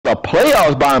the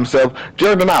playoffs by himself.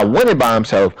 Jordan not winning by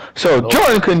himself. So if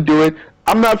Jordan couldn't do it,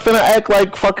 I'm not finna act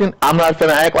like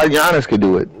Giannis could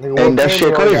do it. And that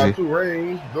shit crazy. Got 2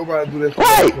 rings. Nobody do that shit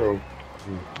right. by themselves.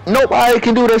 Nobody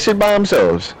can do that shit by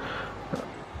themselves.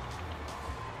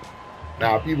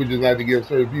 Now people just like to give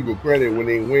certain people credit when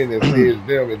they win and say it's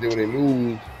them, and then when they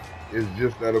lose, it's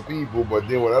just other people. But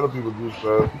then when other people do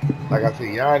stuff, like I said,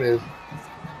 Giannis,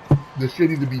 the shit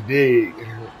needs to be dead.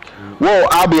 Well,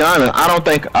 I'll be honest. I don't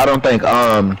think.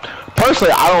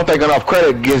 Personally, I don't think enough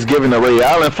credit gets given to Ray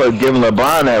Allen for giving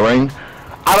LeBron that ring.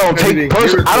 I don't take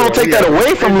that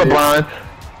away from LeBron.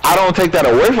 I don't take that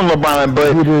away from LeBron,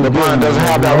 but LeBron doesn't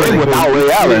have that ring without Ray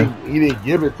Allen. He didn't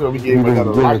give it to him. He gave him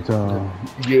another life.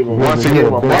 He gave him once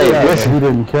again. He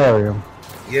didn't carry him.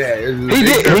 Yeah,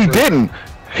 he didn't.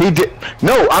 He did.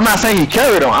 No, I'm not saying he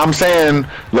carried him. I'm saying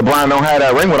LeBron don't have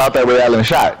that ring without that Ray Allen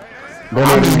shot.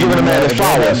 I'm just giving the man his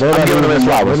flowers. I'm giving him his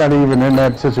flowers. They're not even in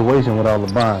that situation without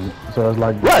LeBron, so it's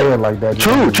like like that.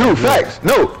 True facts.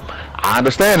 No, I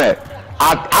understand that.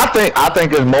 I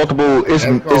think it's multiple. It's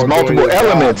multiple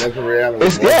elements.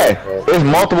 It's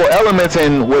multiple elements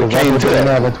in what came to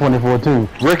that. In 2014,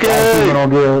 Ricky,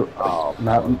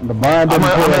 LeBron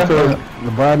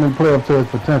didn't play up to his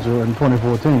potential in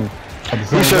 2014.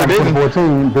 He sure didn't.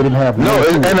 2014, they didn't have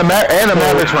and the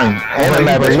Mavericks ring. And the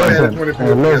Mavericks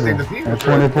ring. In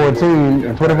 2014,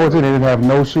 they didn't have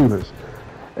no shooters.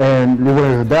 And it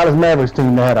was the Dallas Mavericks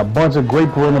team that had a bunch of great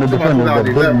perimeter defenders that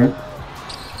didn't.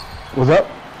 What's up?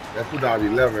 That's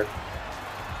 2011.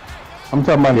 I'm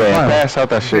talking about pass out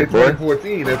that shit, boy.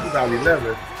 2014, that's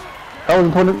 2011. That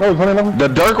was 2011? The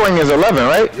Dirk ring is 11,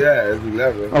 right? Yeah, it's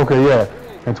 11. Okay, yeah.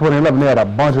 In 2011, they had a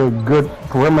bunch of good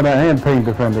perimeter and paint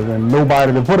defenders, and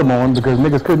nobody to put them on because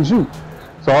niggas couldn't shoot.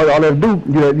 So all they have to do,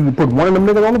 you can put one of them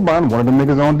niggas on LeBron, one of them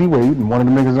niggas on D-Wade, and one of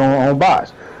them niggas on Bosh.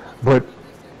 But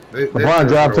LeBron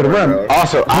drive to the rim.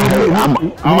 Also, I'm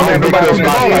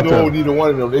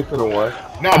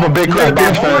a big Chris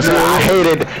Bosh fan. So I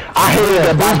hated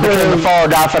that Bosh became the fall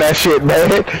guy for that shit,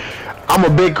 man. I'm a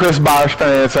big Chris Bosh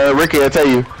fan, so Ricky, I tell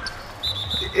you.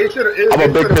 I'm a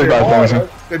big Chris Bosh fan.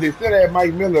 Because they still had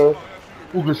Mike Miller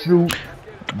who could shoot.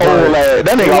 That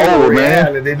nigga old,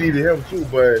 man. They needed him too,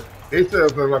 but they still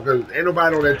like ain't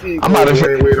nobody on that team. I'm about to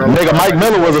say, nigga, Mike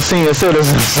Miller was a senior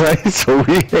citizen, so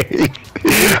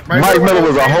Mike Miller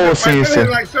was a whole senior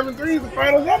citizen. Like 7 threes the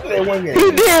finals after that one game.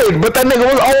 He did, but that nigga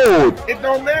was old. It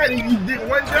don't matter. He did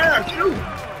one job, shoot.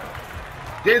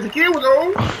 Jason Kidd was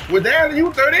old. With that, he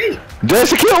was 38.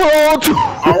 Jason Kidd was old too.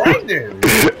 All right then.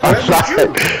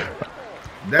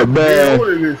 That's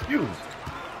the excuse.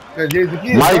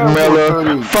 Mike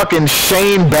Miller, fucking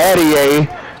Shane Battier,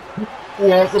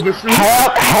 who also could shoot.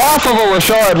 Half of a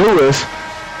Rashard Lewis,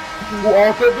 who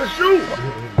also could shoot.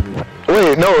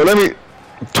 Wait, no,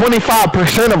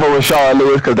 25% of a Rashard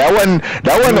Lewis, because that wasn't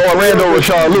Orlando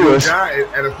Rashard Lewis.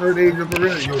 At a certain age of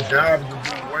career, your job is to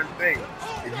do one thing.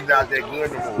 If you're not that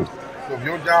good no more. So if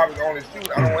your job is only shoot,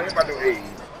 I don't want him about no age.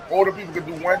 Older people can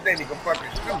do one thing, they can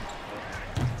fucking shoot.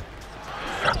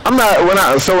 I'm not when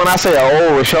I say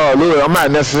Rashard Lewis, I'm not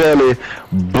necessarily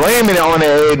blaming it on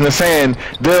their age and saying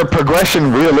their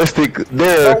progression their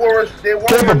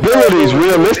capabilities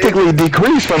realistically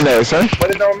decrease from that, son.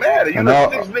 But it don't matter. You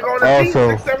look 6 nigga on the team,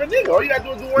 6, 7 nigga. All you gotta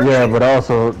do is do one thing. But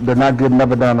also they're not getting up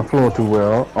and down the floor too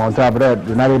well. On top of that,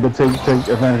 they're not able to take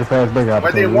advantage of fast break opportunities.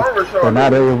 But they won Rashard. They're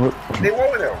not able. They won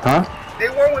with him. Huh? They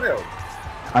won with him.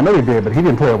 I know he did, but he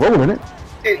didn't play a role in it.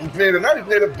 He played enough. He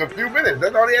played a few minutes.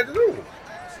 That's all he had to do.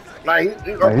 Like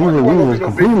he was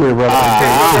completely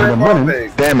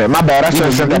irrelevant. Damn it, my bad. I should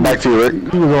have sent that back to you, Rick.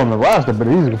 He was on the roster, but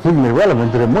he's completely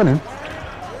irrelevant to them winning.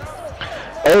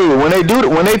 Hey, when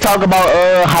they talk about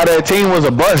how that team was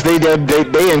a bust, they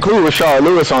include Rashard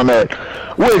Lewis on that.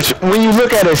 Which, when you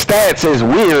look at his stats, is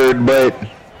weird, but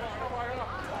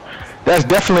that's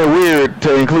definitely weird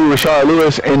to include Rashard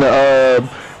Lewis in the.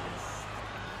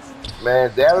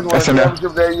 Man, Dallas won the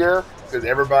championship that year because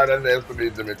everybody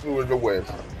underestimated them, including the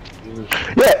West.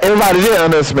 Yeah, everybody did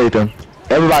underestimate them.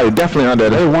 Everybody definitely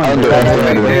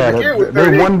underestimated them.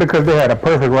 They won because they had a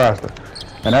perfect roster,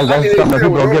 and that's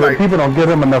something that people don't give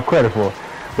them enough credit for.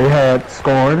 They had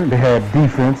scoring, they had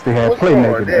defense, they had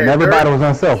playmaking, and everybody was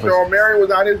unselfish. Sean Marion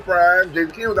was out his prime,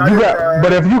 Jason Kidd was out his prime.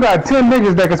 But if you got 10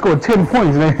 niggas that can score 10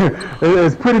 points,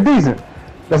 it's pretty decent.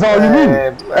 That's all you need.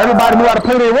 Everybody knew how to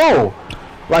play their role.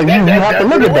 Like you have to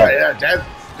look at that.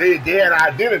 They had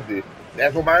identity.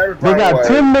 That's what my They got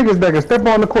 10 niggas that can step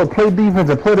on the court, play defense,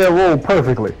 and play their role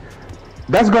perfectly.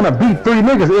 That's gonna beat 3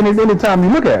 niggas anytime you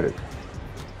look at it.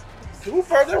 Who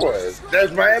thought that was?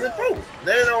 That's Miami Post.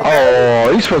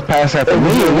 Oh, he's supposed to pass that to me.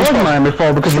 It was Miami's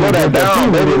fault because you know that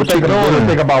team they didn't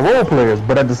think about role players.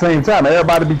 But at the same time,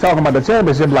 everybody be talking about the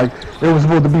championship like it was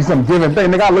supposed to be some given thing.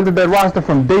 Nigga, I looked at that roster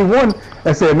from day one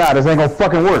and said, nah, this ain't gonna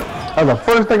fucking work. That was the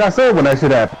first thing I said when that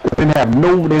shit happened. They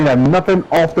didn't have nothing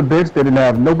off the bench. They didn't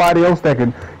have nobody else that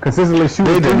can consistently shoot.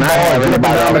 They did not have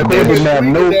anybody on the bench. They didn't have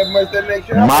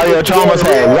no. Mario Chalmers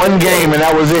had one game and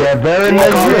that was it. That very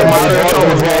next year, Mario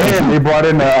Chalmers got in. They brought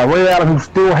in Ray Allen, who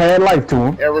still had life to him.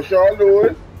 And Rashard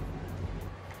Lewis.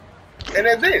 And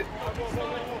that's it.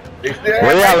 They still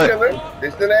had Miller. They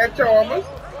still had Chalmers.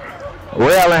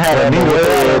 Ray Allen had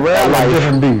a Ray Allen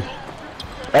different beast.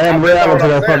 And Ray Allen to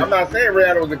that fucking. I'm not saying Ray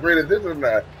Allen was the greatest. This is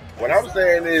not. What I'm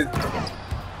saying is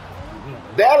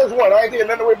Dallas won. I ain't taking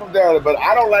nothing away from Dallas, but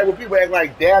I don't like when people act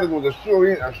like Dallas was a shoe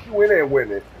in and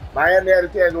winning. Miami had a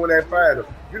chance to win that final.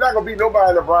 You're not gonna beat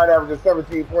nobody. LeBron averaging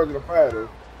 17 points in the finals.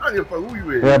 I don't give a fuck who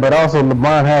you is. Yeah, but also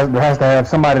LeBron has to have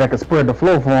somebody that can spread the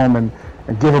floor for him and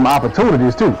give him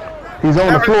opportunities too. He's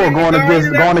on the floor going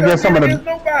against some of the.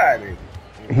 Nobody.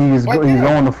 He's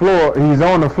on the floor. He's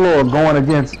on the floor going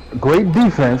against great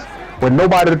defense with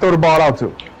nobody to throw the ball out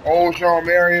to. Oh, Sean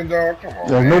Marion, dog. Come on.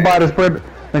 There's nobody spread.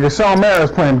 Nigga, Sean Marion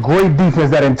is playing great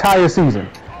defense that entire season.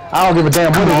 I don't give a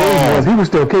damn who the age was. He was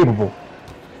still capable.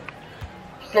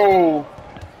 So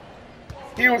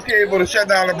he was capable to shut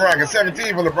down LeBron. Because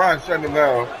 17 for LeBron shutting him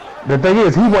down. The thing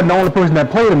is, he wasn't the only person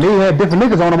that played him. They had different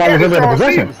niggas on him all every other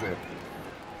possession.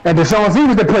 And DeShaun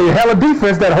Stevens that played hella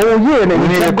defense that whole year, and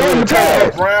they kept going to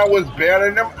pass. LeBron was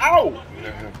bailing them out.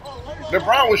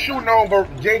 LeBron was shooting on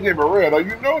J.J. Barrett.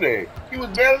 You know that. He was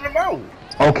bailing them out.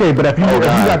 Okay, but if you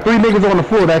got three niggas on the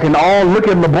floor that can all look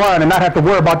at LeBron and not have to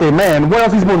worry about their man, what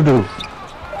else he supposed to do?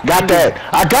 Got that.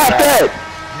 I got that.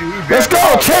 Let's go.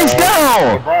 Chase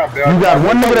down. You got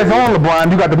one nigga that's on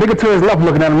LeBron. You got the nigga to his left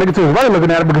looking at him, nigga to his right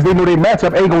looking at him because they know their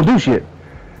matchup ain't gonna do shit.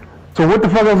 So what the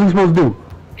fuck else is he supposed to do?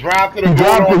 He drives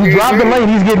the lane.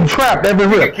 He's getting trapped every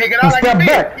rip. He stepped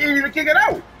back. He didn't even kick it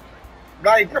out.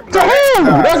 Like, to who?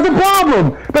 That's the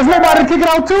problem. There's nobody to kick it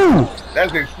out to.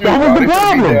 That's the excuse. That was the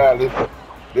problem.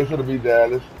 This should be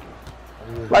Dallas.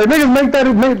 Like niggas make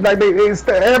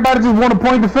everybody just want to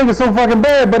point the finger so fucking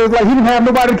bad, but it's like he didn't have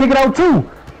nobody to kick it out to.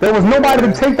 There was nobody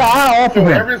to take the eye off of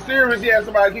him. Every series he had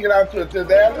somebody kick it out to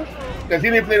Dallas, because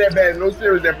he didn't play that bad in no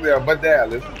series that played but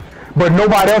Dallas. But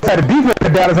nobody else had a defense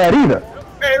that Dallas had either.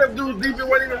 Man, them dudes defense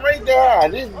wasn't even right there.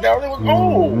 They was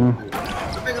old.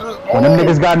 When them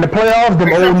niggas got in the playoffs,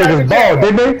 them old niggas balled,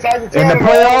 did they? In the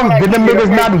playoffs, did them niggas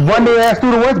not run their ass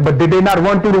through the West? But did they not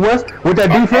run through the West with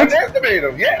that defense? Underestimate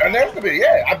them, yeah.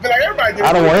 I feel like everybody did.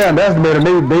 I don't want to underestimate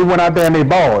them. They went out there and they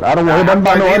balled. I don't want to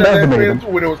underestimate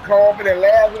them. When it was confident and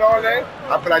laughs and all that,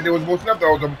 I feel like there was more stuff that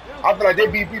was. I feel like they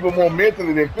beat people more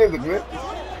mentally than physically.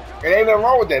 And ain't nothing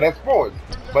wrong with that. That's sports.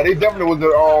 But they definitely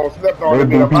was slept on. They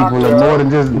beat people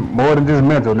more than just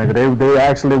mental, nigga. They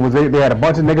actually was. They had a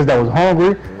bunch of niggas that was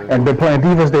hungry and been playing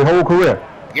defense their whole career.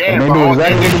 Yeah, and they knew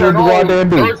exactly what they were go out there and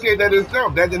do. Third said that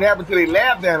himself. That didn't happen until they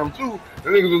laughed at him too. The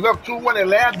niggas was up 2-1 and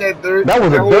laughed at third. That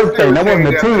was a Dirk thing. That wasn't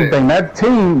a team thing.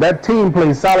 That team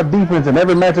played solid defense in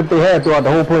every matchup they had throughout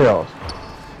the whole playoffs.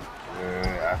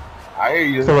 Yeah, I hear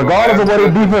you. So regardless of what their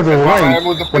defense was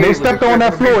ranked, when they stepped on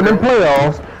that floor in them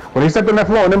playoffs. When they stepped on that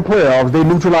floor in them playoffs, they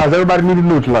neutralized everybody needed to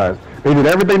neutralize. They did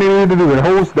everything they needed to do the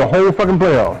whole fucking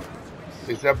playoffs.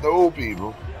 Except the old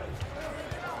people.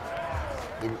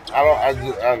 Like I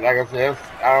said,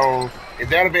 if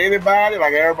that had been anybody,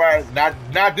 like everybody,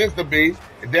 not this to be,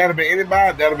 if that had been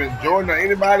anybody, that would have been Jordan or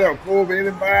anybody or Kobe or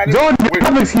anybody. Jordan didn't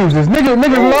have excuses.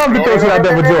 Niggas love to throw shit out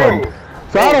there for Jordan.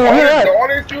 So I don't want to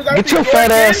hear that. Get your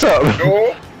fat ass up.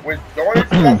 The only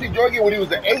thing I see Jordan when he was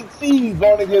the 8 seed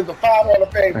going against the 5 Hall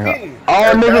of Fame team.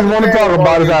 All niggas want to talk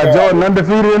about is how Jordan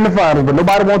undefeated in the finals, but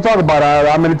nobody want to talk about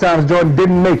how many times Jordan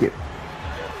didn't make it.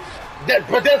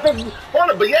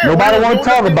 Nobody want to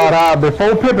talk about how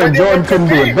before Pippen, Jordan couldn't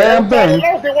do a damn thing.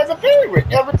 They was a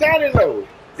favorite. Every time they lost.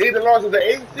 They either lost to the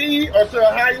 8 seed or to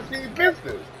a higher seed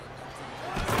Pistons.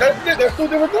 That's two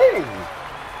different things.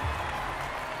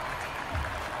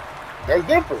 That's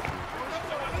different.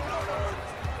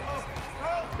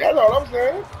 That's all I'm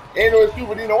saying. Ain't no excuse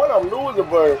for either one of them losing,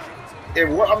 but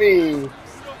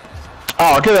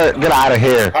oh, get out of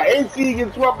here. An 8 seed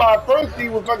getting swept by a first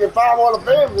seed with fucking 5 Hall of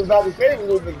Fame is not the same as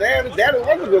with the Dallas. Dallas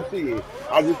was a good team.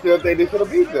 I just still think they should have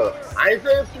beat them. I ain't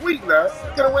saying sweet now.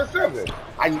 Should have went 7.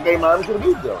 I just think Miami should have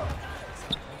beat them.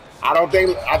 I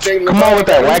think. Come on with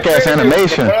that whack ass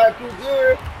animation. LeBron too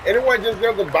good. And it wasn't just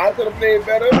them. The Boston could have played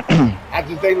better. I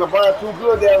just think LeBron too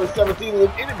good to average 17 with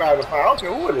anybody to find. I don't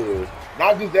care who it is.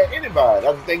 Not just that anybody.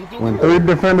 I just think he's too when good.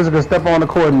 3 defenders can step on the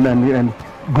court and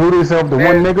glue themselves to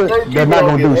one nigga, they're not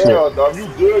gonna do shit. Dog. You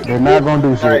good? They're not gonna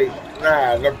do shit.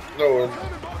 Nah, no.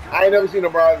 I ain't never seen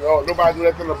nobody do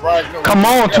that to LeBron. No, come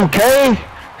on, 2K.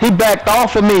 He backed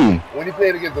off of me. When he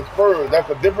played against the Spurs, that's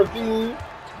a different team,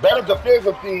 better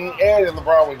defensive team, and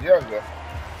LeBron was younger.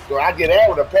 So I get out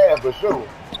with a pass for sure.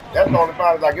 That's the only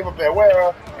finals I give a pass.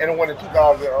 Well, and the one in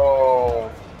 2000.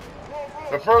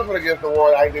 The first one against the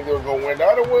Warriors, I didn't think they was gonna win. The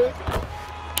other one,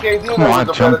 KD was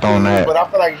a better team, but I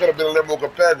feel like it could have been a little more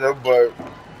competitive. But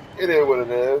it is what it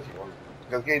is.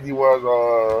 Because KD was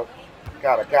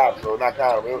kind of cop, so not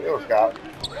kind of, it was cop.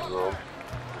 So.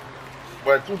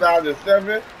 But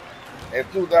 2007 and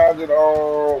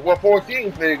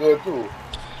 14 played good too.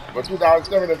 But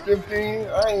 2007 and 15,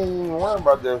 I ain't even worried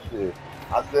about that shit.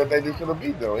 I still think they should have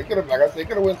beat them. It could have, like I said,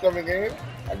 could have won 7 games.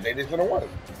 I think they should have won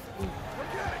it.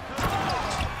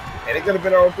 And it could have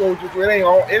been on culture. So it ain't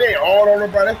all on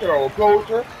nobody. That's on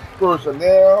culture,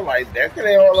 personnel, like that. It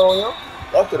ain't all on them.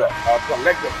 That's a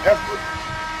collective effort.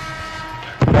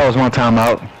 That was one time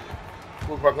out.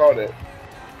 Who's I call that?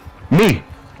 Me.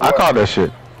 I called that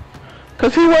shit.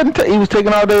 Cause he wasn't. He was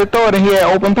taking all the authority and he had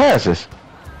open passes.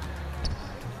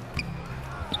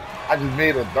 I just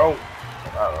made a dunk.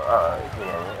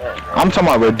 I'm talking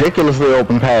about ridiculously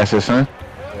open passes, son.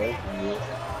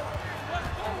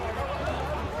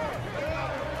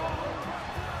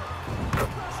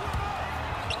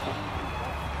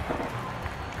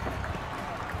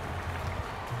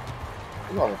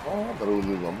 I thought it was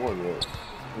losing more than that.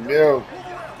 Emil,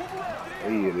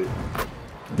 he hit it.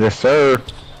 Yes, sir.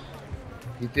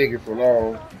 He taking so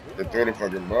long to throw the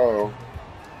fucking ball.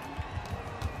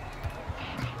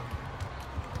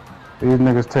 These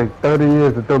niggas take 30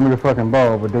 years to throw me the fucking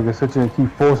ball, but they can sit here and keep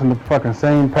forcing the fucking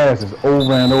same passes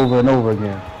over and over and over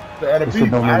again. To other this people,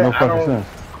 shit don't make no fucking sense.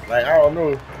 Like, I don't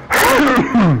know.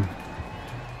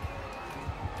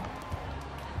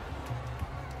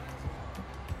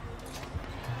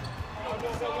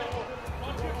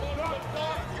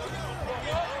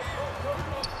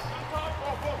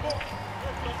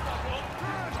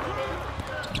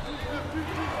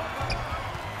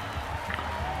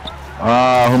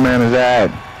 Who man is that?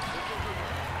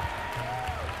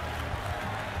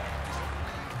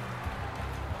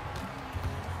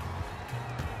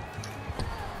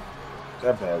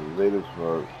 That pass is late as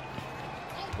fuck.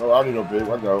 No, I don't need no big.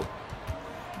 I know.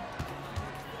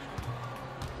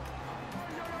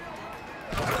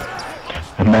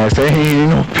 Man, say he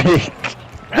ain't no pig.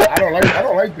 I don't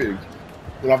like pigs.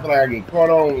 Cause I feel like I get caught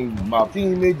on my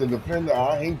teammates, the defender.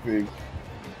 I hate pigs.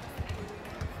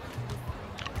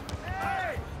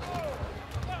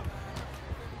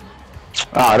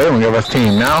 Ah, they don't give us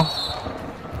team now.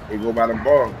 They go by the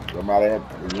ball. Somebody had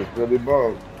to just fill the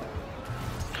ball.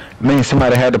 Means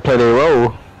somebody had to play their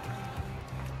role.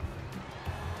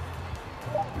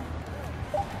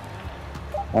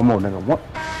 One more nigga. What?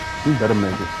 You better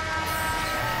make it.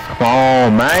 Come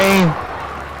on, man.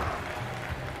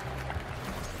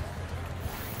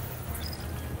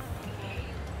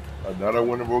 Another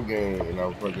winnable game, and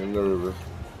I'm fucking nervous.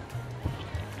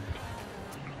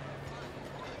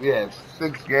 We had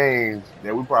 6 games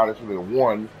that we probably should have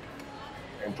won,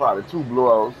 and probably 2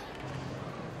 blowouts.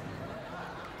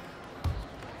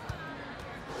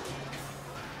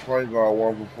 Point guard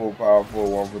 1 for 4, power 4,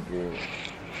 1 for 3.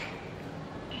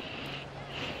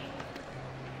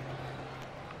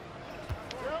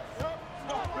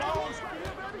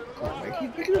 Come on, man,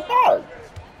 keep picking the five.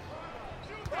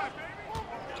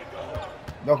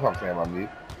 Don't come saying my meat.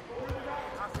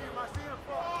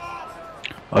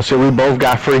 Oh shit, we both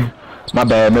got free. My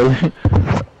bad, Millie.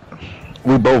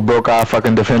 We both broke our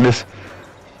fucking defenders.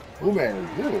 Who man is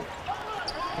good?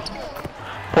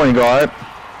 Point guard.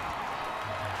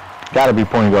 Gotta be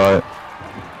point guard.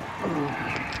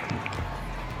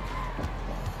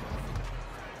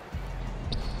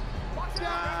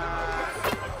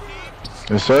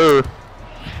 Yes, sir.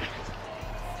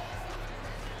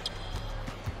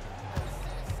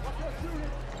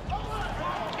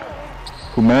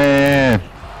 Cool, man.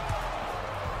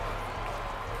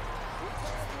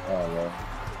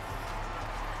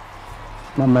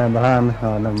 My man behind me.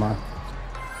 Oh, never mind.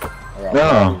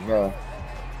 No.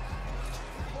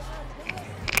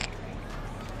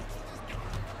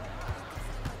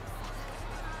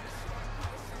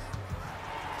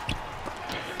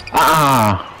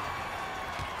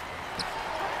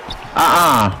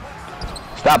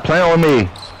 Stop playing with me.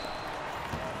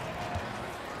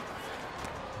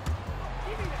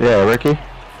 Yeah, Ricky.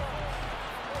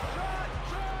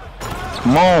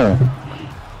 Come on.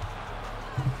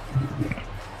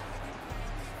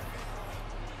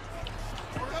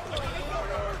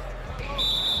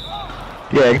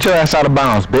 Yeah, get your ass out of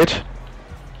bounds, bitch.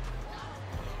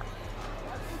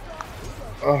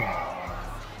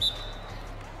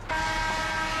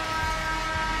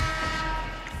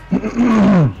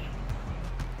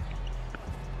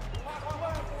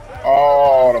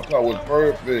 Oh, the cut was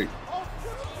perfect.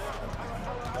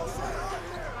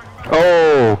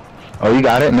 Oh, you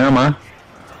got it. Never mind.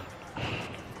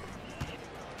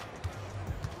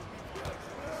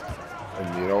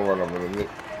 And you don't run over the lip.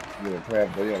 You know,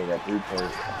 crap, but you only got 3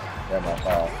 points. That's my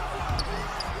foul.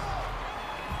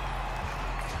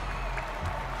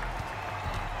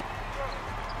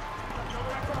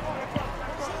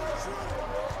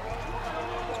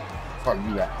 Fuck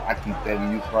you got. I keep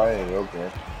thinking you flying.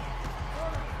 Okay.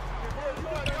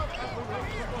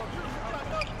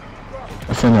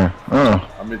 What's in there?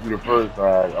 I missed you the first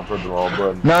time. I pressed the wrong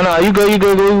button. No, you go. We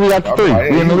got the 3.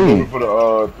 Like, We in the lead. For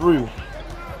the 3.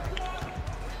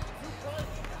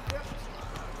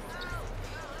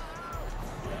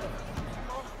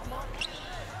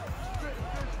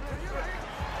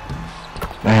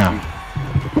 Damn.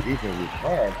 Defense is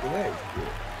fine today.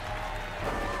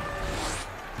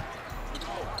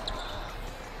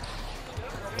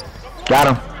 Got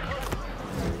him.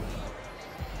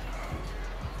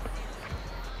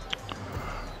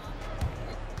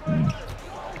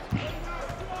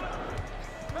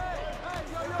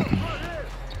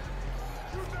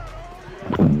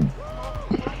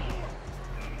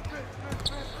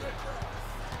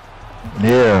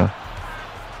 Yeah.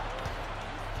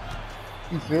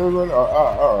 You still running?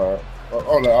 All right.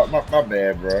 Oh, no, my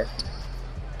bad, bro.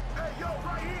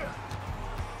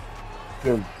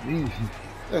 Cause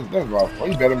that's my fault.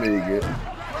 You better make it.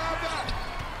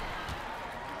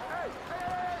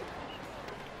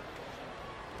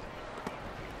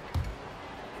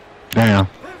 Damn.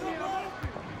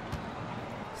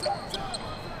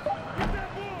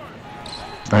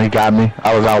 Oh, he got me.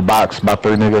 I was outboxed by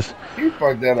 3 niggas. He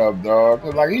fucked that up, dog.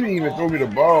 Cause like he didn't even throw me the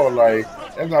ball. Like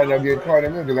that's why I getting caught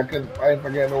in there because I ain't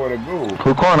forget nowhere to go.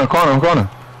 Who corner?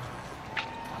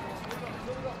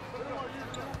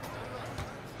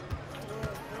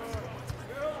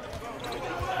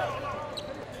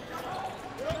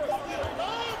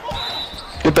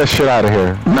 Get that shit out of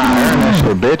here. Nah, earn that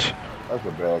shit, bitch. That's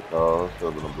a bad call.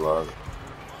 Still been a block.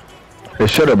 It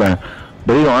should have been.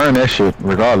 But he gonna earn that shit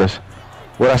regardless.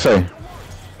 What'd I say?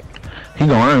 He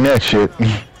gonna earn that shit.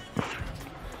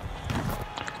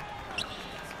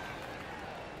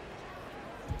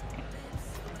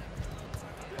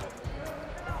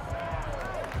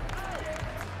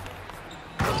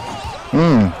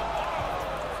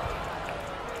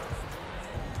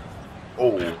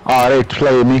 Oh, they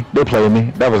played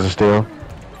me. That was a steal.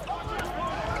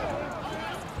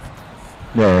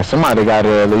 Yeah, somebody got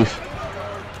it at least.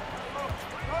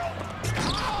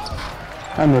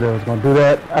 I knew they was gonna do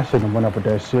that. I shouldn't have went up with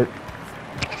that shit.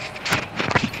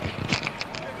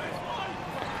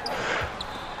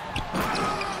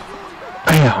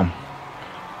 Damn.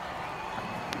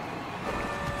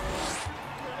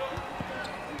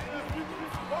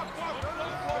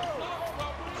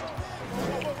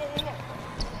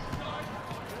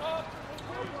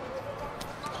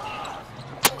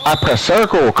 I press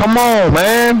circle. Come on,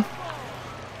 man.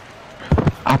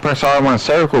 I press R1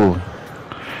 circle.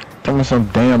 Tell me some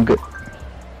damn good.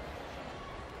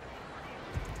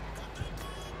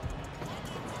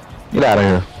 Get out of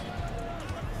here.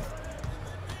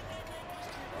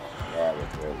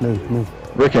 Me.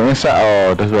 Ricky inside.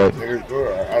 Oh, this way. Man,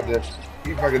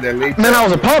 that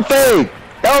was a pump fake.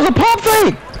 That was a pump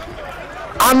fake.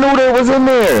 I knew that was in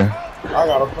there. I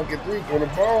got a fucking 3 on the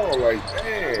ball. Like,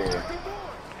 damn.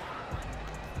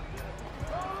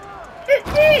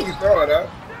 You throw it up.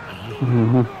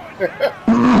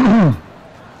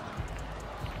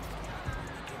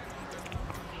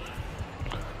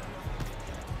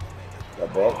 That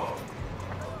ball.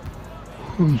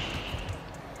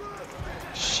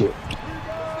 Shit.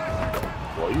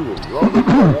 Boy, you was drunk,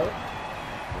 right?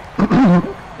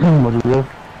 What you do?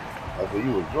 I said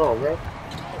you was drunk, right?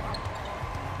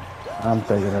 I'm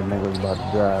thinking that nigga was about to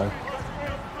drive.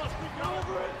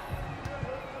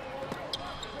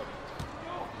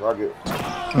 Rocket.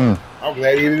 I'm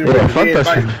glad he didn't Yeah, fuck that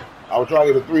shit. I was trying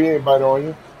to get a 3-hand bite on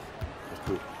you.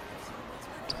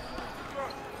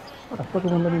 What the fuck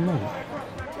won't let me know?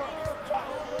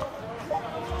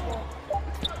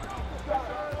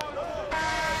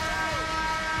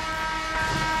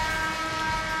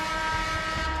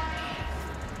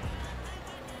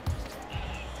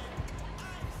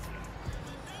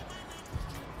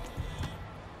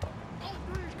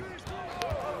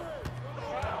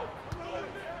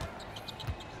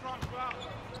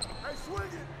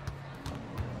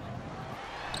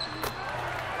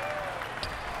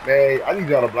 Man, I need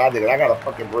y'all to block niggas. I got a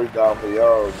fucking breakdown for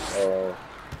y'all.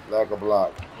 Lack of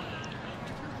block.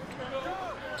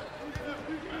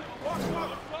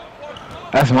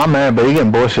 That's my man, but he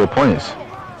getting bullshit points.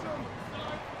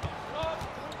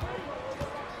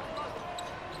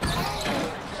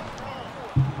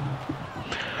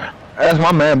 That's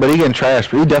my man, but he getting trash.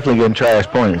 He definitely getting trash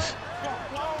points.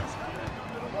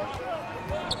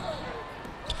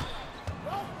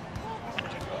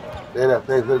 That's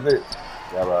it.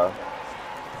 Yeah, bro.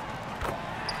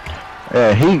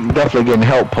 Yeah, he definitely getting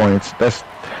help points. That's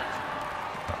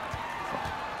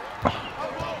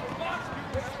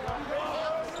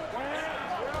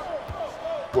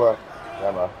what?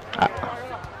 Yeah, bro.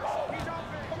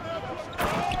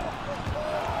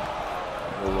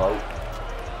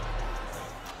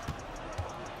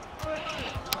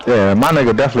 Yeah, my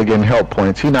nigga definitely getting help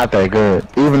points. He not that good,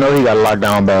 even though he got a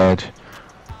lockdown badge.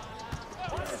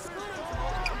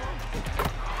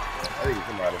 I think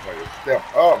somebody fucking step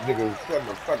up, nigga, setting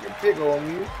a fucking pickle on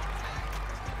you.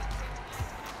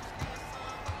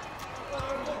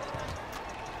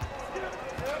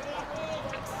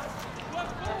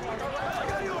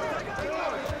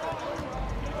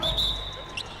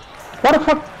 What the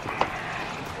fuck?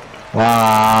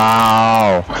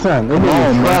 Wow. Son, they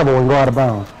made me travel and go out of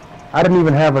bounds. I didn't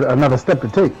even have another step to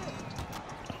take.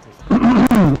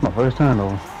 My first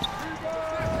turnover.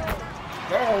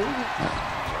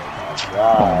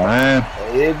 Oh man.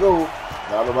 There you go.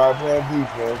 Not about playing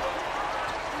defense.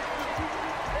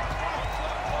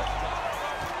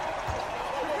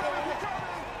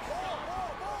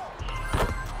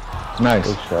 Nice.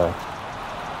 Good shot.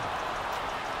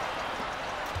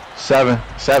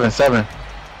 7.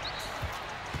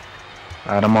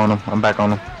 Alright, I'm on him. I'm back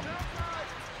on him.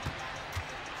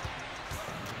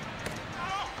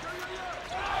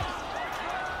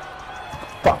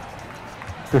 Fuck.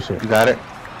 Good shit. You got it.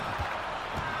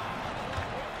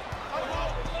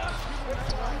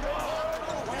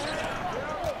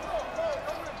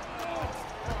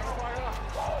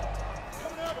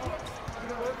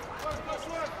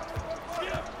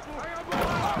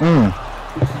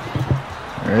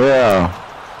 Yeah.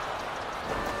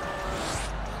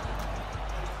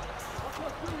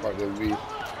 Fuck that beat.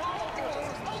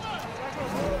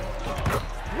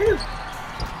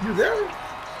 You there?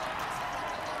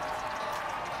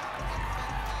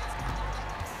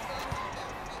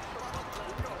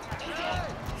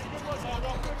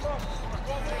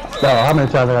 How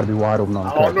many times I gotta be wide open on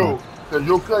the I don't know. Because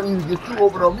your cut either get you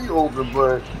open or me open,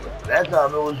 but that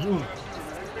time it was you.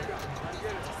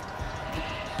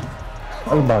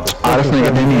 I was about to Oh, this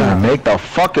nigga didn't even make the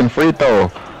fucking free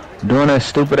throw. Doing that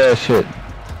stupid ass shit.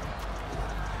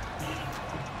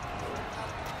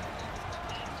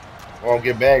 Oh,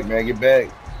 get back, man. Get back.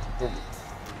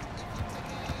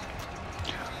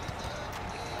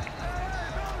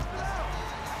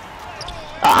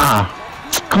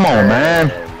 Come on, man.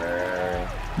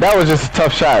 That was just a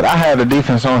tough shot. I had the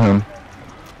defense on him.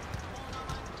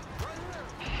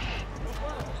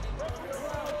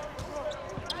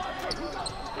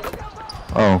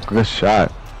 Oh, good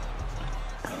shot.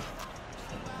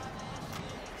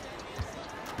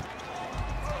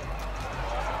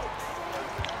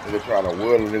 They're trying to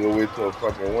will a nigga with to a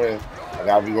fucking win. I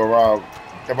gotta be go around.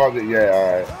 Step up the, yeah,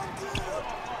 alright.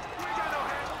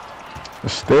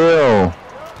 Still.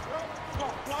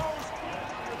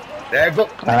 There you go.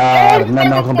 I did not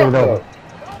know I was gonna be over.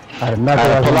 I did not know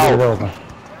I was gonna be over.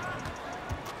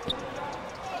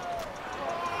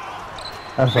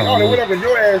 That's all. Oh, they went up in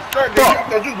your ass stuck. I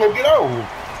thought you was gonna get over.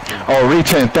 Oh,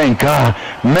 reach in, thank God.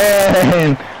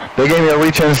 Man, they gave me a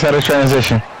reach in instead of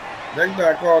transition. Next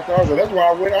time I called Tarza, that's why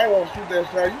I went. I didn't want to shoot that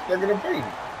shot. You stuck in the paint.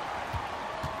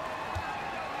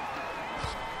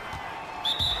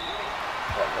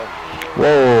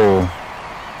 Whoa.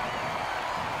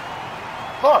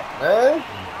 Fuck, man.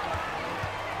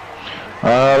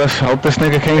 Let's hope this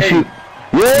nigga can't shoot.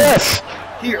 Yes!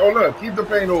 Look, keep the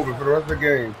paint open for the rest of the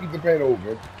game. Keep the paint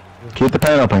open. Keep the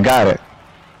paint open, got it.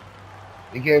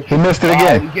 He can't shoot. He missed it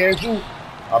again. He can't shoot.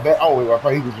 I bet. Oh, I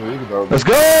thought he could shoot. He could go. Let's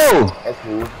go! That's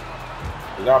cool.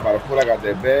 Cause I'm about to put. I got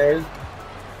that badge.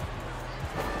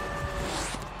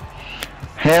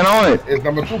 Hand on it. It's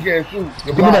number 2 can't shoot.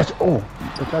 Give me that. Oh,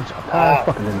 I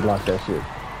fucking didn't block that shit.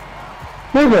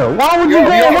 Nigga, why would you go?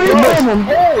 What are you doing?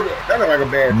 That look like a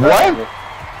bad time. What?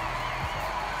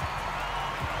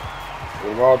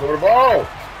 Throw the ball.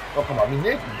 Oh, come on, me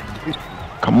Nick.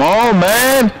 Come on,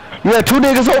 man. You had 2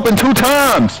 niggas open 2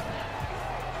 times.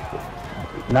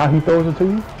 Now he throws it to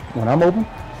you when I'm open.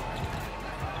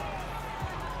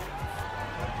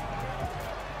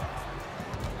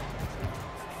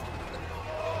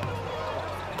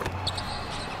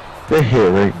 hit,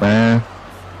 Rick, man.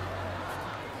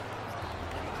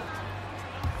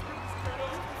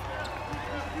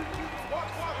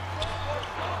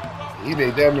 He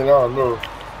made that man, I don't know.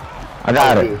 I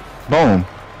got it. Boom.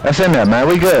 That's in there, man.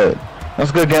 We good.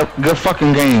 That's good. Good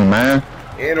fucking game, man.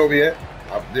 Ain't over yet.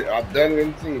 I've done it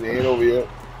in the team. They ain't over yet.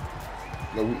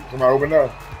 No, somebody open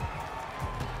up.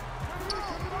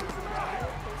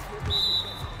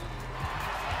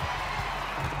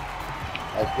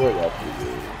 I still got pretty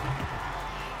good.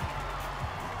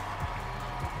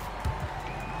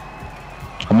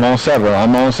 I'm on 7.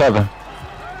 I'm on 7.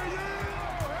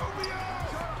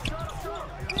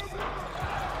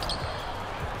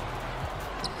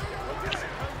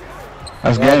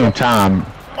 That's game time.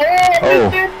 Oh,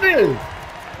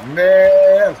 man,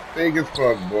 that's big as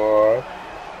fuck, boy.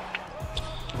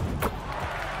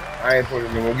 I ain't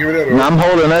putting it in. Give it up. No, I'm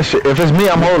holding that shit. If it's me,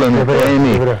 I'm holding it. It ain't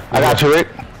me. I got you, Rick.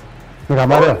 Look, I'm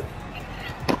right there.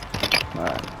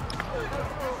 Alright.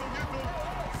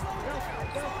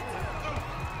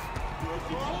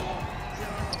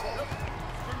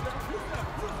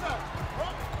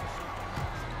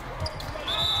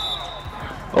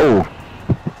 Oh.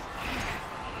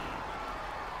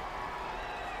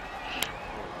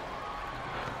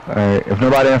 Alright, if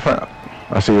nobody in front,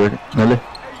 I see you, Nelly.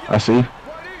 I see you.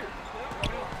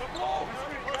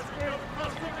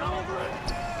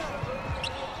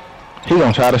 He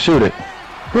gonna try to shoot it.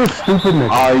 This stupid nigga.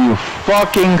 Are you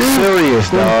fucking serious,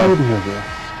 dog?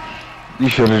 You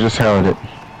should have just held it.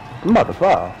 I'm about to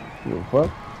foul. You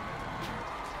fuck.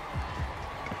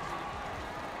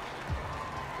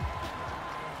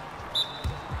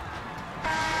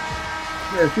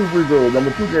 Yeah, 2 free goals.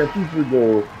 Number 2 got 2 free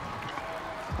goals.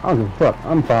 I don't give a fuck.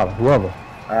 I'm fouling. Whoever.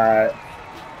 Alright.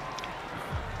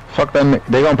 Fuck that.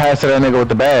 They gonna pass to that nigga with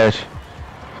the badge.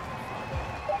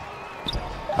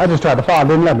 I just tried to foul.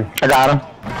 Didn't let me. I got him.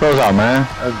 Close out, man.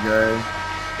 That's good.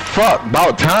 Fuck.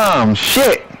 About time.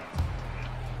 Shit.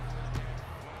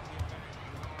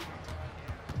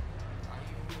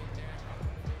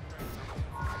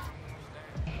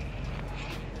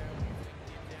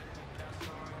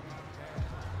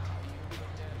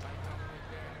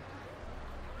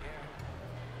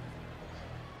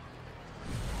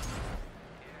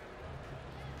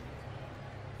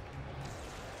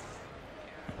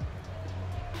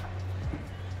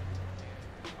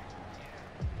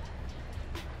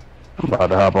 I'm about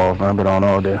to hop off. I've been on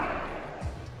all day.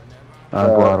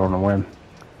 I'll go out on a win.